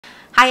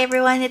Hi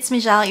everyone, it's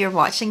Mizhelle. You're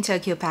watching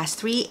Tokyo Pass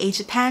 3, a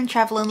Japan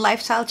travel and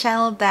lifestyle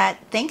channel that,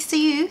 thanks to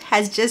you,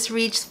 has just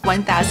reached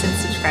 1,000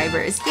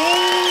 subscribers.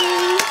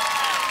 Yay!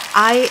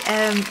 I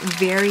am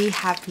very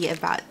happy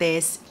about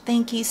this.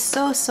 Thank you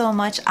so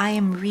much. I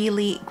am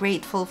really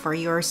grateful for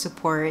your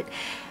support.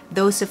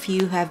 Those of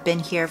you who have been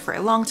here for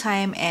a long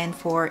time and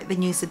for the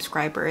new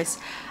subscribers,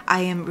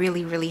 I am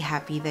really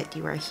happy that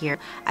you are here.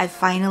 I've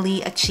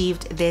finally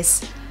achieved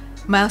this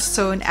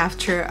milestone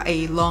after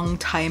a long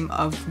time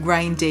of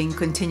grinding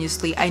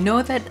continuously. I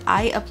know that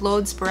I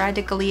upload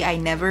sporadically. I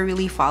never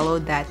really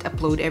followed that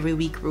upload every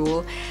week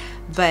rule,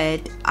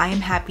 but I'm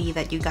happy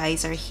that you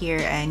guys are here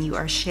and you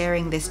are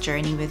sharing this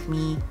journey with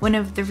me. One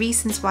of the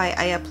reasons why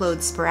I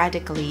upload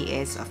sporadically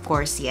is, of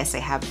course, yes, I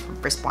have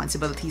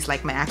responsibilities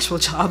like my actual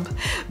job,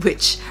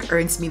 which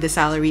earns me the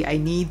salary I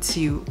need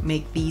to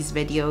make these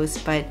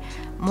videos, but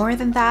more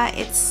than that,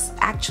 it's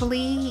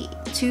actually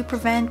to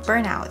prevent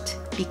burnout,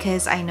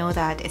 because I know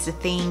that it's a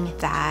thing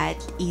that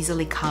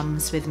easily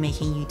comes with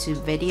making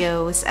YouTube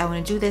videos. I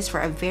want to do this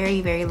for a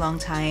very long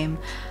time.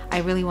 I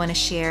really want to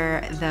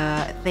share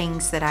the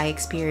things that I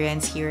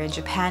experience here in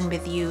Japan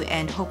with you,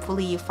 and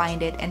hopefully you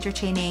find it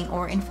entertaining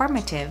or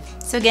informative.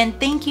 So again,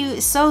 thank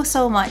you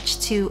so much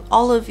to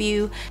all of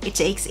you. It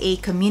takes a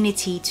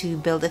community to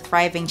build a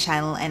thriving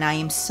channel, and I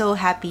am so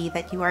happy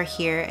that you are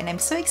here, and I'm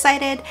so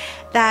excited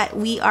that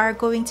we are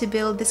going to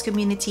build this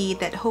community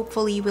that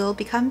hopefully will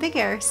become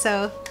bigger.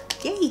 So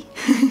yay!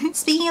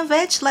 Speaking of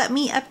which, let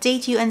me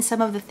update you on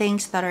some of the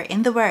things that are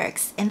in the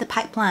works, in the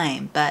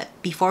pipeline. But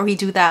before we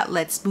do that,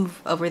 let's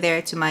move over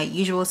there to my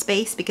usual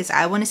space because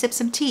I want to sip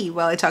some tea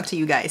while I talk to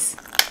you guys.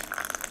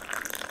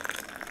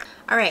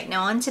 Alright,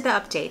 now on to the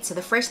update. So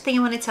the first thing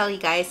I want to tell you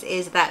guys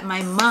is that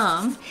my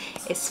mom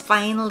is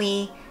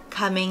finally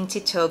coming to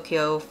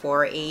Tokyo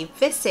for a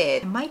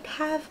visit. I might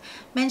have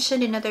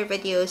mentioned in other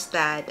videos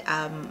that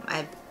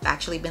I've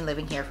actually been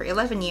living here for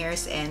 11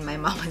 years and my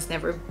mom has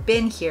never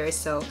been here,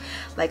 so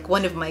like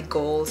one of my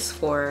goals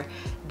for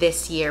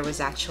this year was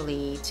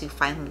actually to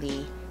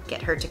finally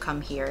get her to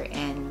come here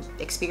and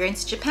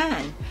experience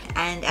Japan.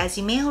 And as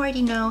you may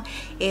already know,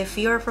 if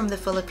you're from the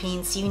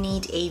Philippines, you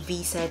need a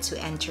visa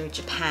to enter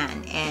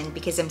Japan, and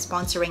because I'm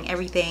sponsoring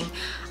everything,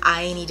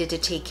 I needed to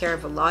take care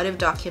of a lot of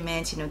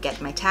documents, you know,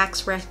 get my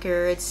tax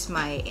records,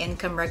 my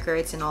income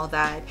records and all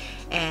that,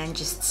 and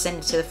just send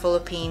it to the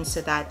Philippines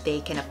so that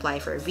they can apply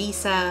for a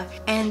visa.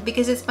 And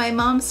because it's my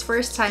mom's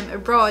first time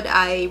abroad,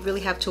 I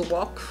really have to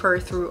walk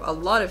her through a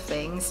lot of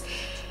things.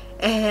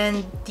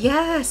 And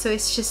yeah, so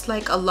it's just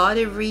like a lot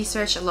of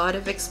research, a lot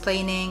of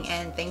explaining,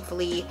 and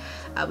thankfully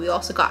we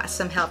also got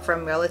some help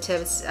from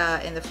relatives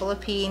in the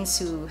Philippines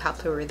who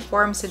helped her with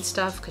forms and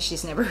stuff, because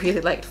she's never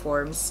really liked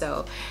forms.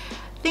 So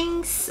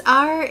things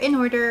are in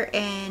order,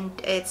 and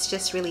it's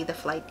just really the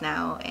flight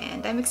now,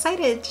 and I'm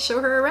excited to show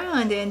her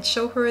around and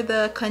show her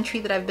the country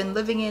that I've been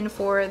living in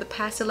for the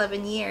past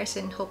 11 years,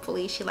 and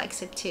hopefully she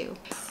likes it too.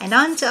 And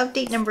on to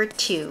update number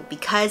 2.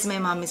 Because my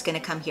mom is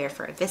gonna come here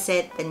for a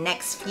visit, the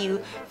next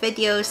few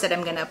videos that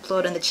I'm gonna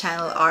upload on the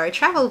channel are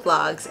travel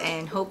vlogs,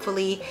 and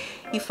hopefully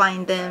you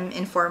find them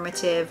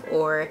informative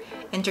or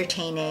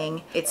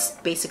entertaining. It's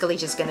basically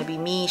just gonna be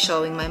me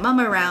showing my mom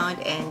around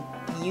and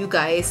you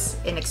guys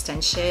in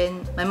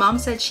extension. My mom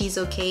said she's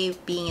okay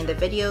being in the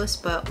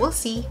videos, but we'll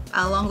see.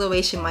 Along the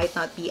way she might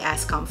not be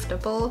as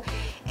comfortable,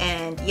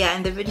 and yeah,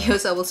 in the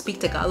videos I will speak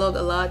Tagalog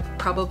a lot,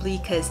 probably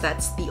because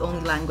that's the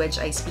only language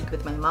I speak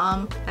with my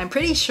mom. I'm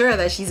pretty sure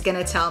that she's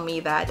gonna tell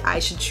me that I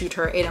should shoot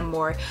her in a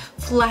more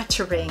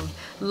flattering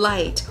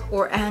light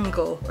or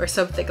angle or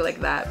something like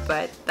that,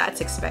 but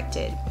that's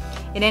expected.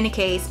 In any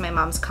case, my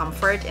mom's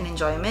comfort and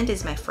enjoyment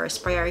is my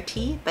first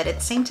priority, but at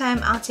the same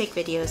time, I'll take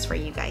videos for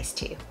you guys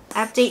too.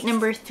 Update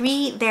number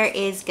 3, there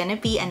is gonna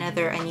be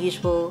another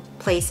unusual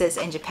places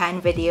in Japan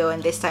video,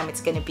 and this time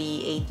it's gonna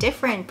be a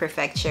different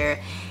prefecture.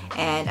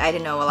 And I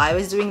don't know, while I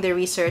was doing the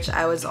research,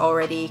 I was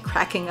already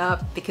cracking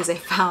up because I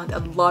found a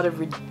lot of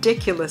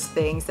ridiculous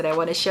things that I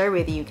want to share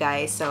with you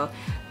guys. So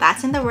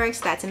that's in the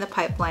works, that's in the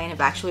pipeline.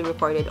 I've actually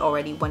recorded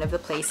already one of the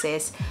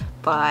places,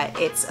 but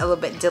it's a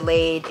little bit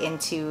delayed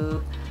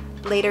into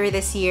later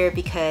this year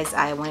because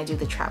I want to do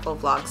the travel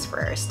vlogs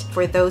first.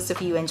 For those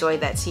of you who enjoyed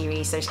that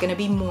series, there's gonna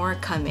be more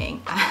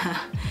coming.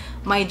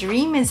 My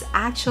dream is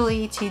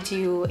actually to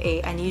do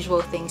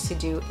unusual things to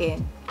do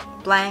in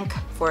blank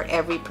for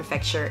every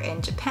prefecture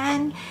in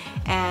Japan,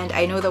 and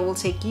I know that will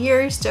take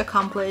years to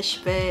accomplish,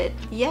 but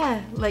yeah,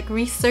 like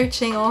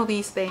researching all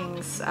these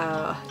things,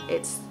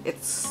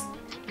 it's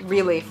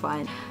really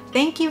fun.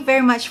 Thank you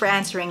very much for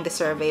answering the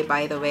survey,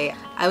 by the way.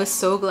 I was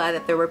so glad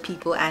that there were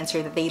people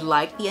answer that they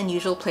liked the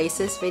unusual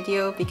places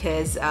video,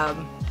 because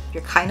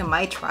you're kind of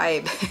my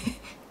tribe.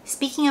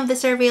 Speaking of the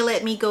survey,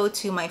 let me go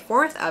to my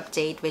 4th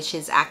update, which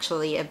is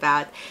actually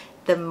about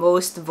the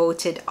most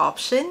voted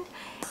option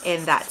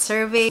in that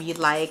survey. You'd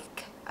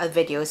like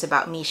videos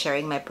about me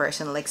sharing my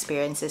personal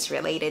experiences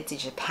related to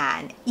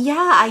Japan.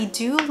 Yeah, I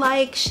do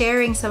like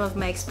sharing some of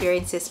my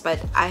experiences, but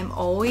I'm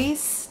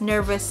always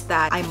nervous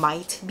that I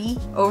might be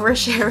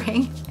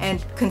oversharing,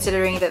 and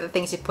considering that the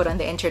things you put on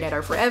the internet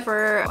are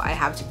forever, I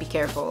have to be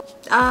careful.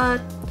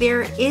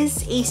 There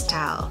is a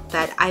style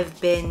that I've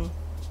been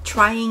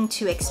trying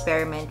to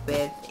experiment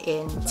with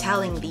in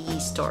telling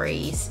these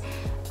stories.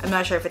 I'm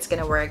not sure if it's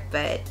gonna work,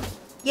 but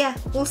yeah,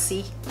 we'll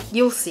see.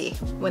 You'll see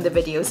when the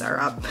videos are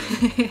up.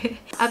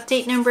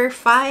 Update number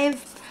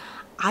 5.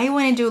 I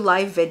want to do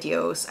live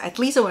videos. At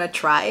least I want to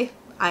try.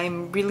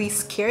 I'm really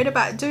scared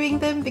about doing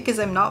them because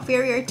I'm not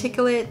very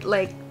articulate.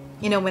 Like,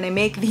 you know, when I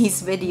make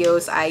these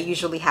videos, I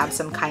usually have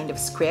some kind of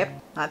script.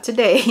 Not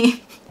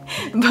today,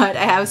 but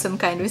I have some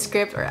kind of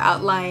script or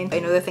outline. I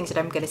know the things that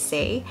I'm gonna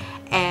say,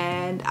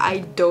 and I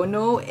don't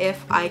know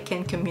if I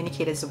can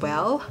communicate as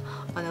well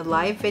on a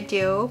live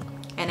video.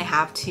 And I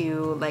have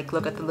to like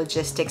look at the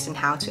logistics and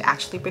how to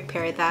actually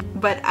prepare that.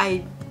 But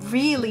I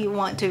really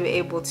want to be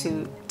able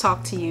to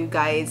talk to you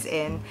guys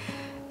in,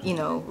 you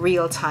know,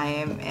 real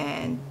time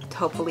and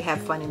hopefully have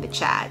fun in the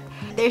chat.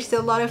 There's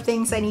still a lot of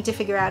things I need to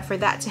figure out for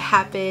that to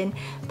happen,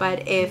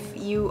 but if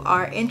you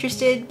are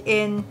interested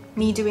in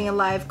me doing a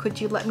live, could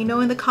you let me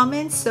know in the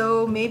comments,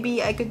 so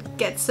maybe I could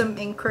get some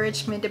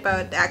encouragement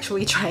about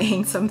actually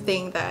trying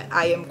something that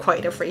I am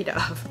quite afraid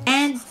of.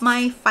 And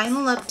my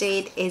final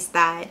update is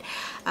that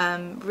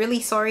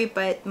really sorry,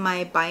 but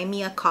my Buy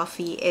Me a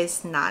Coffee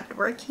is not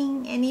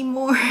working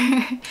anymore.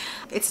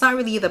 It's not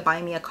really the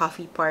Buy Me a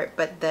Coffee part,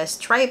 but the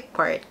Stripe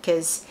part,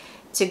 because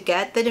to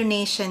get the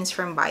donations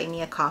from Buy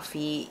Me a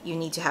Coffee, you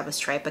need to have a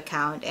Stripe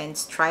account, and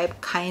Stripe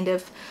kind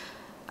of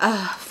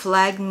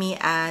flagged me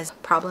as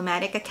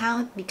problematic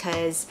account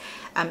because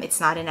it's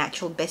not an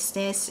actual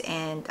business,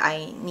 and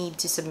I need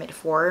to submit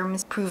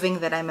forms proving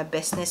that I'm a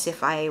business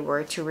if I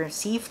were to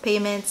receive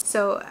payments.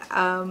 So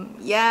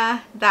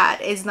yeah,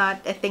 that is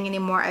not a thing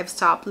anymore. I've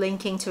stopped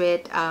linking to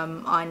it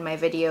on my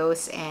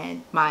videos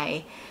and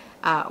my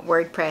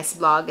WordPress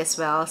blog as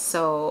well.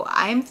 So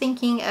I'm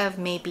thinking of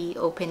maybe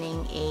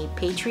opening a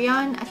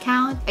Patreon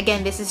account.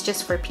 Again, this is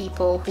just for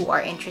people who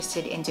are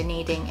interested in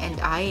donating, and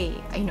I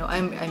know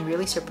I'm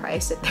really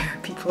surprised that there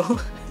are people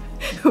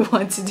who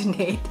want to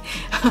donate.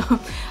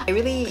 I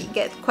really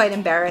get quite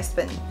embarrassed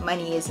when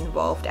money is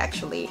involved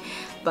actually,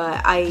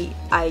 but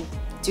I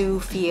do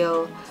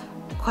feel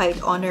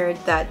quite honored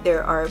that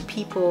there are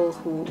people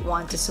who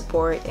want to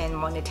support in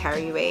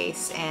monetary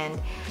ways,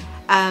 and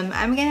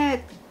I'm gonna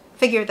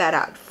figure that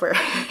out for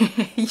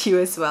you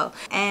as well.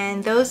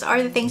 And those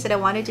are the things that I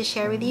wanted to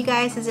share with you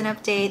guys as an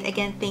update.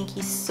 Again, thank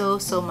you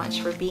so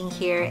much for being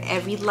here.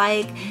 Every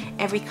like,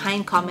 every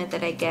kind comment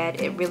that I get,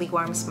 it really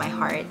warms my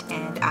heart,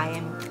 and I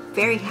am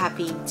very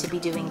happy to be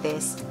doing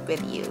this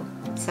with you.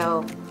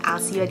 So I'll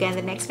see you again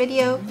in the next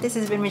video. This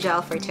has been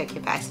Mizhelle for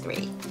Tokyo Past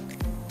 3.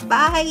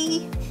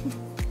 Bye!